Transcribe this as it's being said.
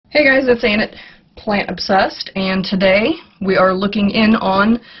Hey guys, it's Annette, Plant Obsessed, and today we are looking in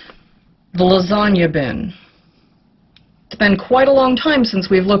on the lasagna bin. It's been quite a long time since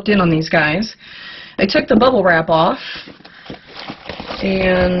we've looked in on these guys. I took the bubble wrap off,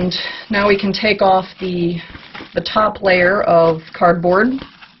 and now we can take off the top layer of cardboard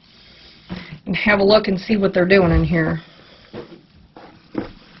and have a look and see what they're doing in here.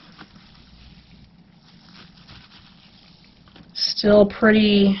 Still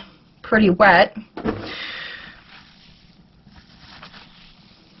pretty wet.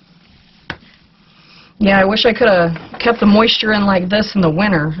 Yeah, I wish I could have kept the moisture in like this in the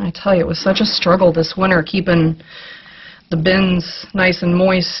winter. I tell you, it was such a struggle this winter keeping the bins nice and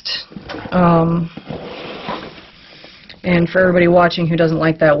moist. And for everybody watching who doesn't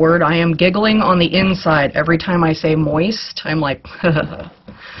like that word, I am giggling on the inside every time I say moist. I'm like,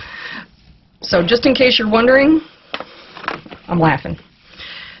 So just in case you're wondering, I'm laughing.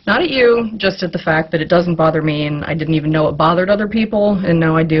 Not at you, just at the fact that it doesn't bother me, and I didn't even know it bothered other people, and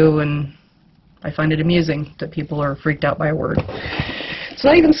now I do, and I find it amusing that people are freaked out by a word. It's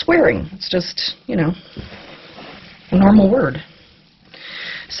not even swearing, it's just, you know, a normal word.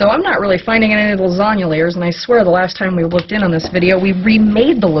 So I'm not really finding any of the lasagna layers, and I swear the last time we looked in on this video, we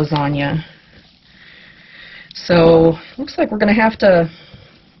remade the lasagna. So, looks like we're going to have to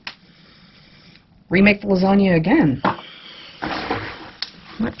remake the lasagna again.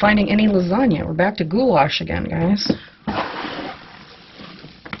 I'm not finding any lasagna. We're back to goulash again, guys.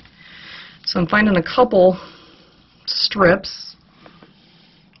 So I'm finding a couple strips.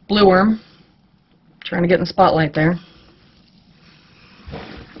 Blue worm. Trying to get in the spotlight there.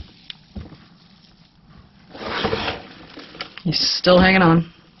 He's still hanging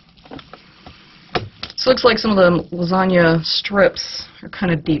on. This looks like some of the lasagna strips are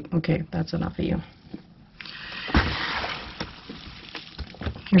kind of deep. Okay, that's enough of you.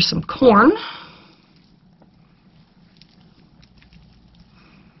 Here's some corn.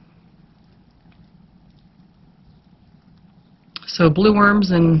 So blue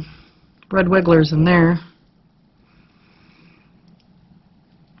worms and red wigglers in there.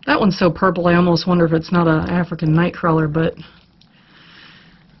 That one's so purple I almost wonder if it's not an African nightcrawler, but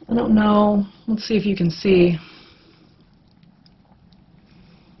I don't know. Let's see if you can see.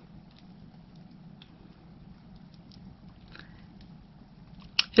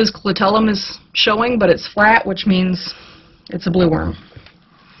 His clitellum is showing, but it's flat, which means it's a blue worm.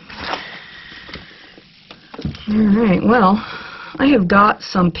 Alright, well, I have got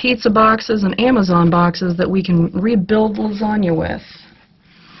some pizza boxes and Amazon boxes that we can rebuild lasagna with.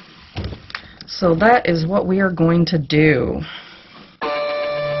 So that is what we are going to do.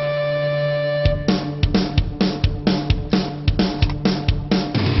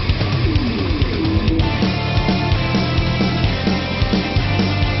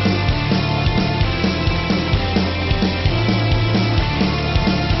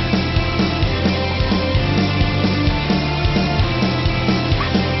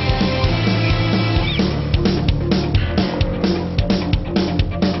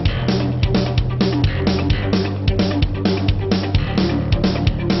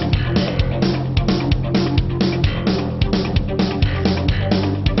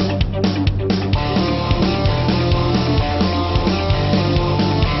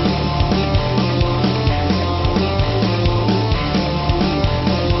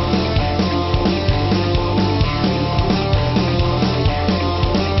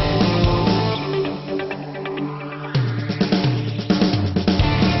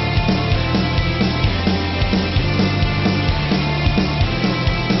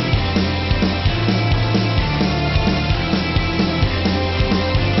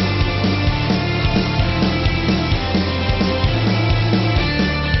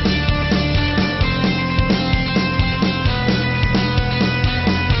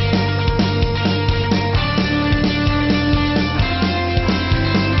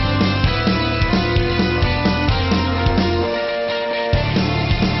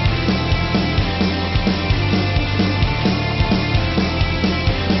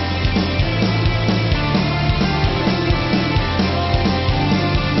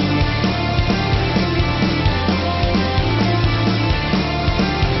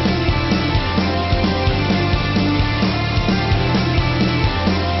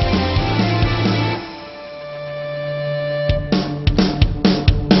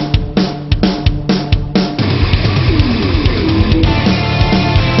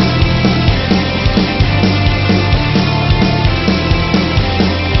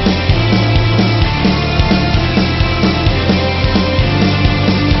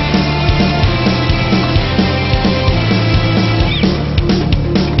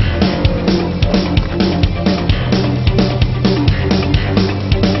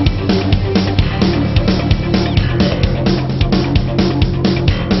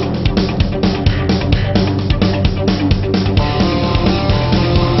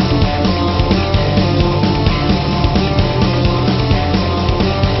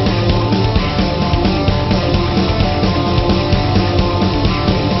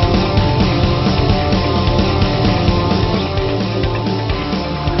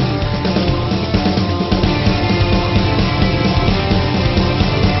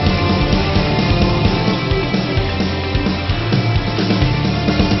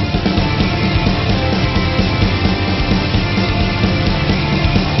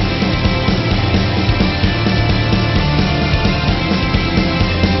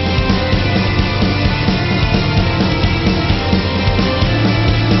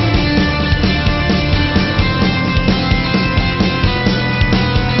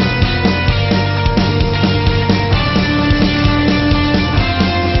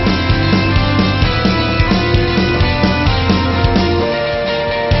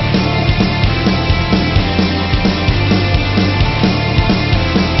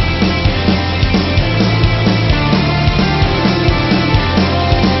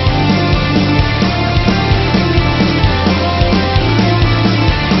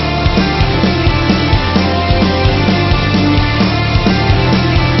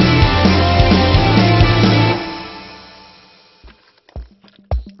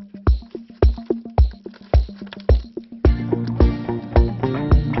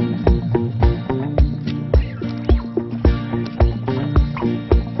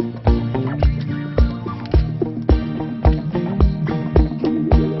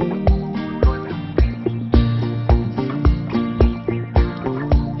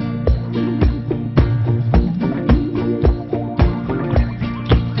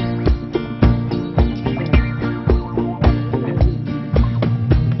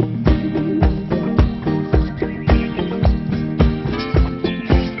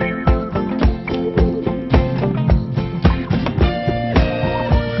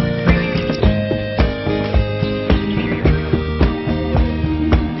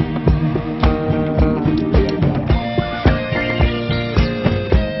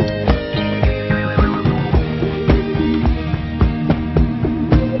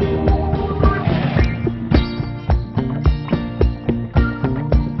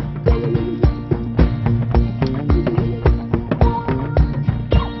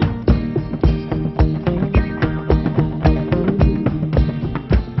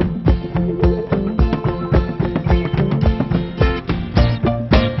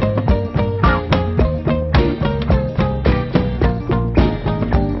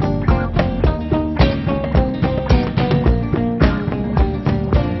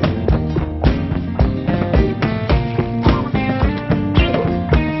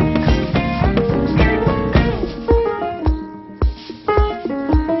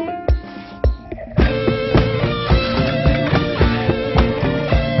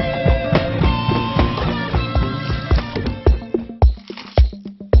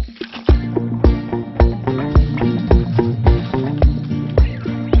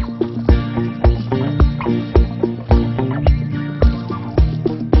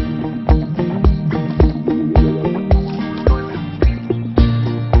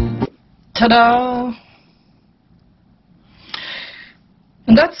 Ta-da!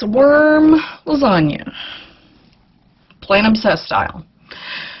 And that's worm lasagna, plain obsessed style.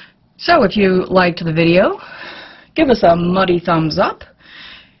 So if you liked the video, give us a muddy thumbs up.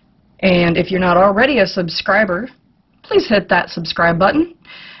 And if you're not already a subscriber, please hit that subscribe button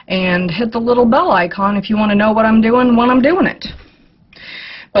and hit the little bell icon if you want to know what I'm doing when I'm doing it.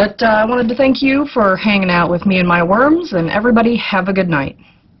 But I wanted to thank you for hanging out with me and my worms, and everybody have a good night.